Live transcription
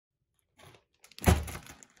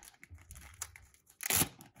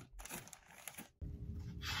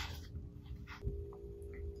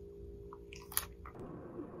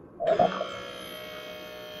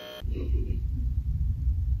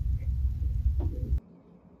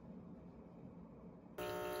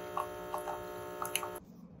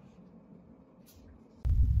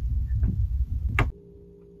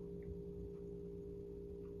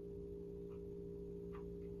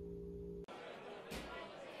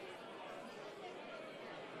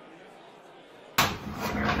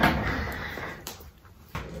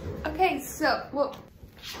So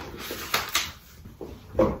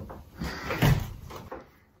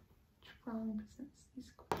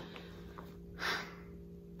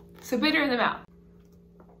Bitter in the Mouth.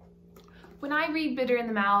 When I read Bitter in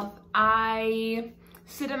the Mouth, I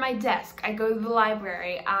sit at my desk, I go to the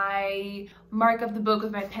library, I mark up the book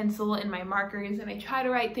with my pencil and my markers, and I try to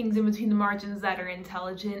write things in between the margins that are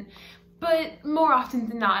intelligent. But more often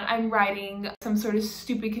than not, I'm writing some sort of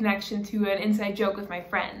stupid connection to an inside joke with my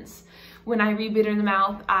friends. When I read Bitter in the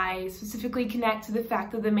Mouth, I specifically connect to the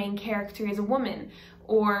fact that the main character is a woman,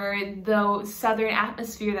 or the southern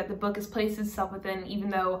atmosphere that the book has placed itself within,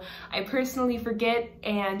 even though I personally forget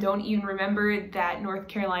and don't even remember that North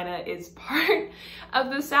Carolina is part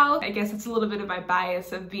of the South. I guess it's a little bit of my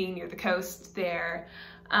bias of being near the coast there.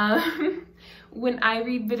 When I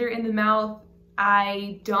read Bitter in the Mouth,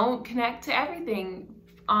 I don't connect to everything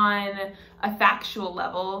on a factual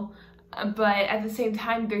level, but at the same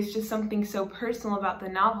time, there's just something so personal about the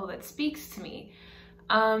novel that speaks to me.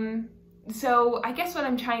 So I guess what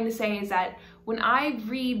I'm trying to say is that when I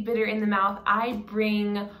read Bitter in the Mouth, I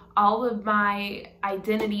bring all of my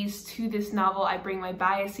identities to this novel. I bring my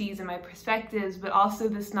biases and my perspectives, but also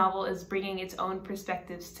this novel is bringing its own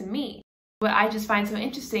perspectives to me. What I just find so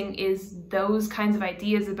interesting is those kinds of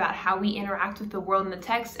ideas about how we interact with the world in the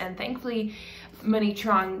text, and thankfully Monique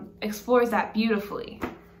Truong explores that beautifully.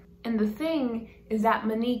 And the thing is that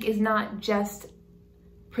Monique is not just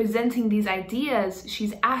presenting these ideas,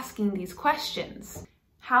 she's asking these questions.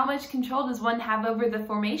 How much control does one have over the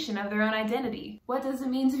formation of their own identity? What does it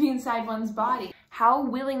mean to be inside one's body? How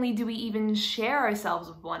willingly do we even share ourselves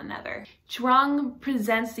with one another? Truong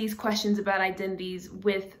presents these questions about identities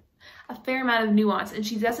with a fair amount of nuance, and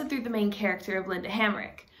she does it through the main character of Linda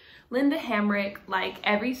Hamrick. Linda Hamrick, like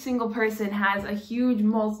every single person, has a huge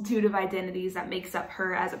multitude of identities that makes up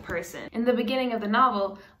her as a person. In the beginning of the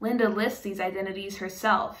novel, Linda lists these identities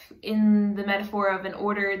herself in the metaphor of an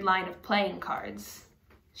ordered line of playing cards.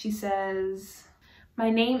 She says, "My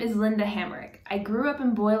name is Linda Hamrick. I grew up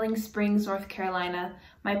in Boiling Springs, North Carolina.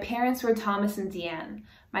 My parents were Thomas and Deanne.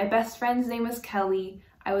 My best friend's name was Kelly.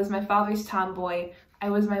 I was my father's tomboy. I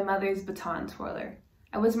was my mother's baton twirler.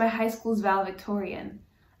 I was my high school's valedictorian.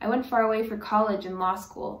 I went far away for college and law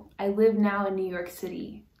school. I live now in New York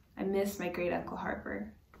City. I miss my great Uncle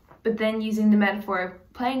Harper." But then, using the metaphor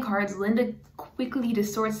of playing cards, Linda quickly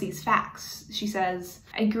distorts these facts. She says,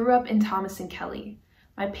 "I grew up in Thomas and Kelly.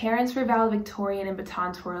 My parents were valedictorian and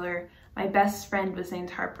baton twirler. My best friend was named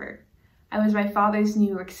Harper. I was my father's New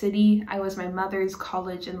York City. I was my mother's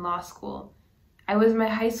college and law school. I was my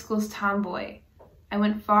high school's tomboy. I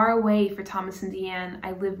went far away for Thomas and Deanne.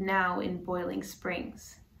 I live now in Boiling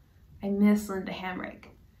Springs. I miss Linda Hamrick."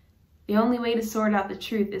 The only way to sort out the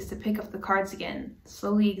truth is to pick up the cards again,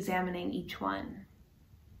 slowly examining each one.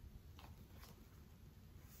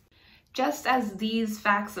 Just as these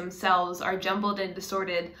facts themselves are jumbled and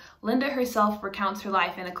distorted, Linda herself recounts her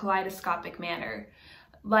life in a kaleidoscopic manner.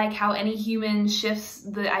 Like how any human shifts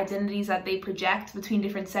the identities that they project between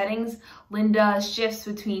different settings, Linda shifts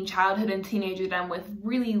between childhood and teenagerdom with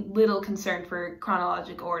really little concern for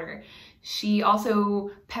chronological order. She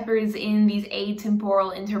also peppers in these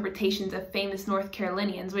atemporal interpretations of famous North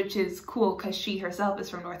Carolinians, which is cool because she herself is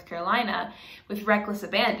from North Carolina, with reckless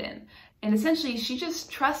abandon. And essentially, she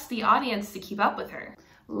just trusts the audience to keep up with her.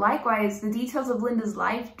 Likewise, the details of Linda's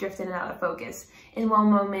life drift in and out of focus. In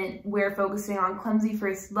one moment, we're focusing on clumsy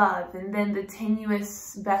first love, and then the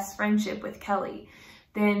tenuous best friendship with Kelly.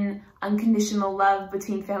 Then unconditional love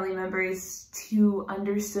between family members to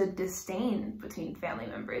understood disdain between family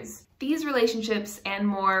members. These relationships and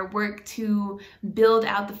more work to build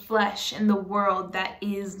out the flesh and the world that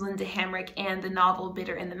is Linda Hamrick and the novel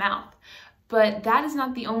Bitter in the Mouth. But that is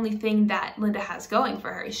not the only thing that Linda has going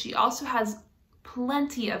for her. She also has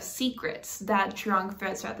plenty of secrets that Truong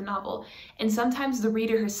threads throughout the novel, and sometimes the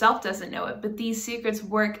reader herself doesn't know it, but these secrets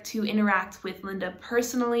work to interact with Linda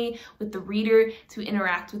personally, with the reader, to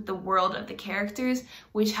interact with the world of the characters,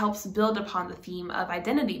 which helps build upon the theme of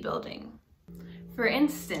identity building. For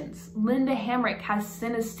instance, Linda Hamrick has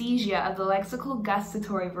synesthesia of the lexical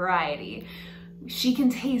gustatory variety. She can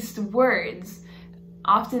taste words.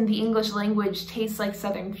 Often the English language tastes like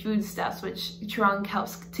Southern foodstuffs, which Truong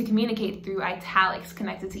helps to communicate through italics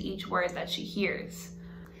connected to each word that she hears.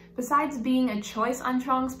 Besides being a choice on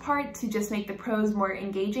Truong's part to just make the prose more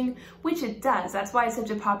engaging, which it does, that's why it's such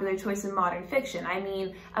a popular choice in modern fiction. I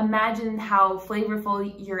mean, imagine how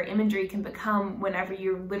flavorful your imagery can become whenever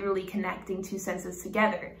you're literally connecting two senses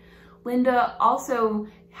together. Linda also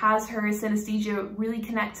has her synesthesia really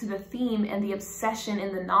connect to the theme and the obsession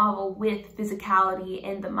in the novel with physicality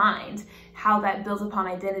and the mind, how that builds upon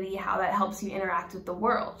identity, how that helps you interact with the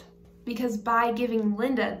world. Because by giving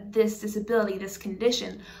Linda this disability, this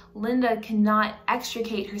condition, Linda cannot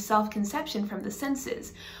extricate her self-conception from the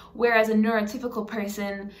senses, whereas a neurotypical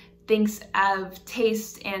person thinks of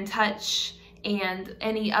taste and touch and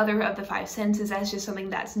any other of the five senses as just something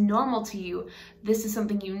that's normal to you. This is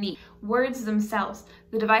something unique. Words themselves,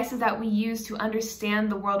 the devices that we use to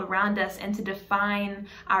understand the world around us and to define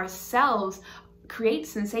ourselves, create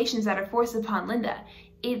sensations that are forced upon Linda.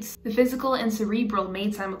 It's the physical and cerebral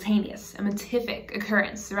made simultaneous, a motific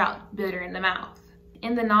occurrence throughout Bitter in the Mouth.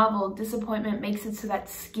 In the novel, disappointment makes it so that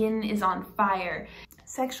skin is on fire.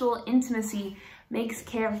 Sexual intimacy makes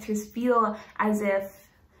characters feel as if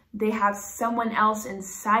they have someone else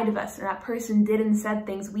inside of us, and that person did and said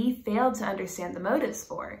things we failed to understand the motives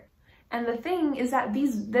for. And the thing is that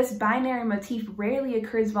this binary motif rarely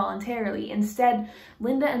occurs voluntarily. Instead,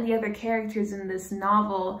 Linda and the other characters in this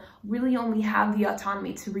novel really only have the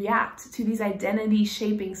autonomy to react to these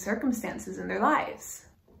identity-shaping circumstances in their lives.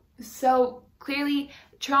 So clearly,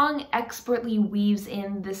 Truong expertly weaves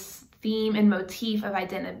in this theme and motif of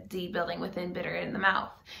identity building within Bitter in the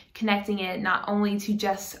Mouth, connecting it not only to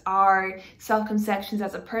just our self-conceptions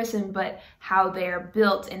as a person, but how they are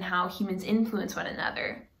built and how humans influence one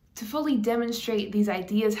another. To fully demonstrate these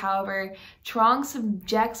ideas, however, Truong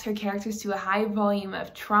subjects her characters to a high volume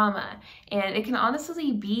of trauma, and it can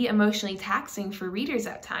honestly be emotionally taxing for readers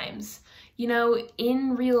at times. You know,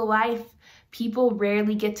 in real life, people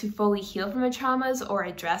rarely get to fully heal from the traumas or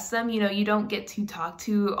address them. You know, you don't get to talk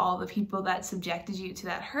to all the people that subjected you to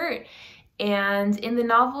that hurt. And in the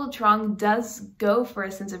novel, Truong does go for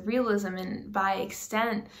a sense of realism, and by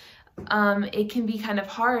extent, it can be kind of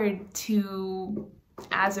hard to,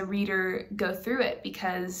 as a reader, go through it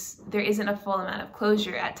because there isn't a full amount of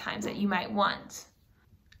closure at times that you might want.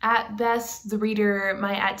 At best, the reader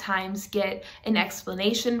might at times get an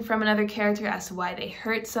explanation from another character as to why they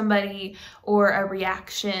hurt somebody, or a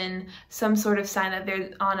reaction, some sort of sign that they're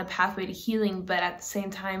on a pathway to healing, but at the same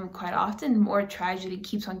time, quite often, more tragedy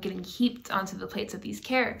keeps on getting heaped onto the plates of these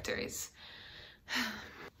characters.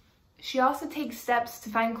 She also takes steps to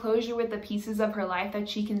find closure with the pieces of her life that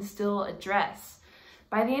she can still address.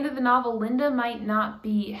 By the end of the novel, Linda might not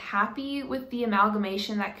be happy with the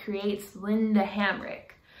amalgamation that creates Linda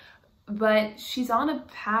Hamrick, but she's on a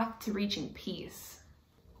path to reaching peace.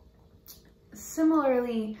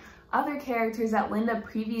 Similarly, other characters that Linda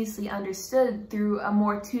previously understood through a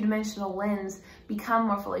more two-dimensional lens become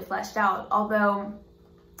more fully fleshed out, although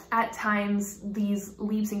at times these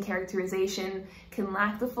leaps in characterization can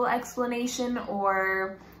lack the full explanation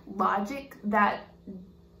or logic that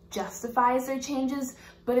justifies their changes,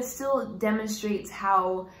 but it still demonstrates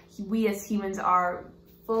how we as humans are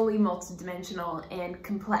fully multidimensional and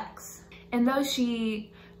complex. And though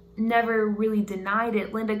she never really denied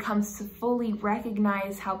it, Linda comes to fully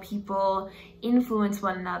recognize how people influence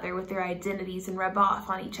one another with their identities and rub off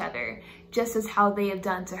on each other, just as how they have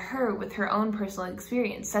done to her with her own personal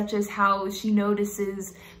experience, such as how she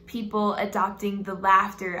notices people adopting the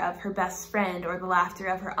laughter of her best friend or the laughter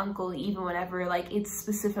of her uncle, even whenever it's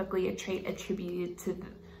specifically a trait attributed to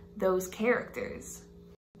those characters.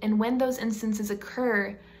 And when those instances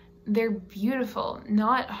occur, they're beautiful,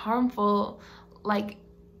 not harmful like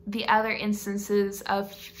the other instances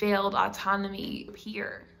of failed autonomy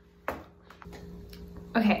here.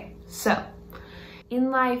 Okay, so in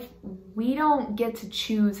life, we don't get to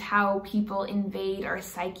choose how people invade our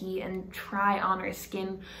psyche and try on our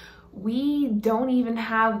skin. We don't even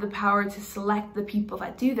have the power to select the people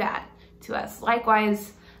that do that to us.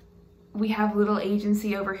 Likewise, we have little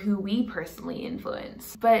agency over who we personally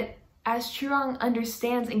influence. But as Truong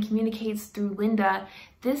understands and communicates through Linda,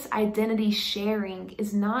 this identity sharing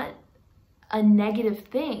is not a negative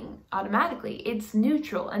thing automatically. It's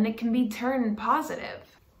neutral and it can be turned positive.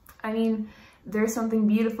 I mean, there's something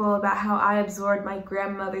beautiful about how I absorbed my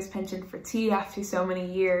grandmother's penchant for tea after so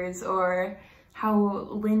many years, or how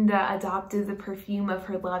Linda adopted the perfume of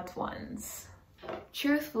her loved ones.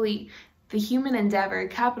 Truthfully, the human endeavor,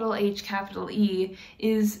 capital H, capital E,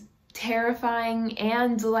 is terrifying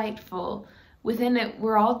and delightful. Within it,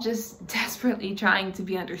 we're all just desperately trying to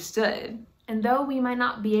be understood. And though we might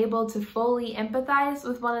not be able to fully empathize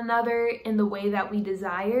with one another in the way that we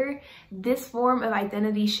desire, this form of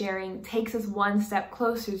identity sharing takes us one step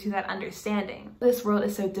closer to that understanding. This world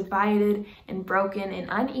is so divided and broken and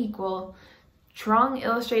unequal. Truong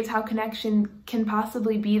illustrates how connection can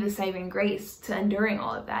possibly be the saving grace to enduring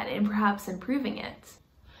all of that and perhaps improving it.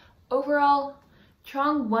 Overall,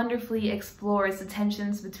 Truong wonderfully explores the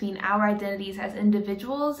tensions between our identities as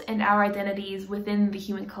individuals and our identities within the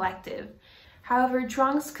human collective. However,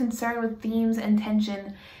 Truong's concern with themes and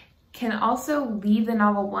tension can also leave the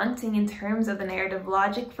novel wanting in terms of the narrative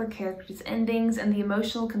logic for characters' endings and the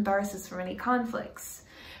emotional catharsis for many conflicts.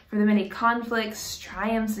 For the many conflicts,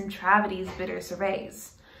 triumphs, and tragedies Bitter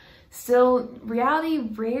surveys. Still, reality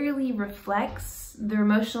rarely reflects the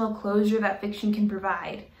emotional closure that fiction can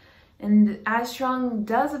provide. And as Truong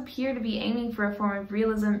does appear to be aiming for a form of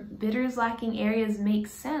realism, Bitter's lacking areas make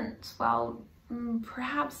sense, while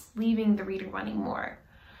perhaps leaving the reader wanting more.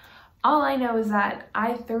 All I know is that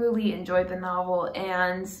I thoroughly enjoyed the novel,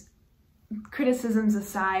 and criticisms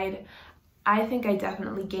aside, I think I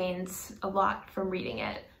definitely gained a lot from reading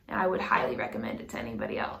it, and I would highly recommend it to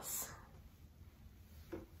anybody else.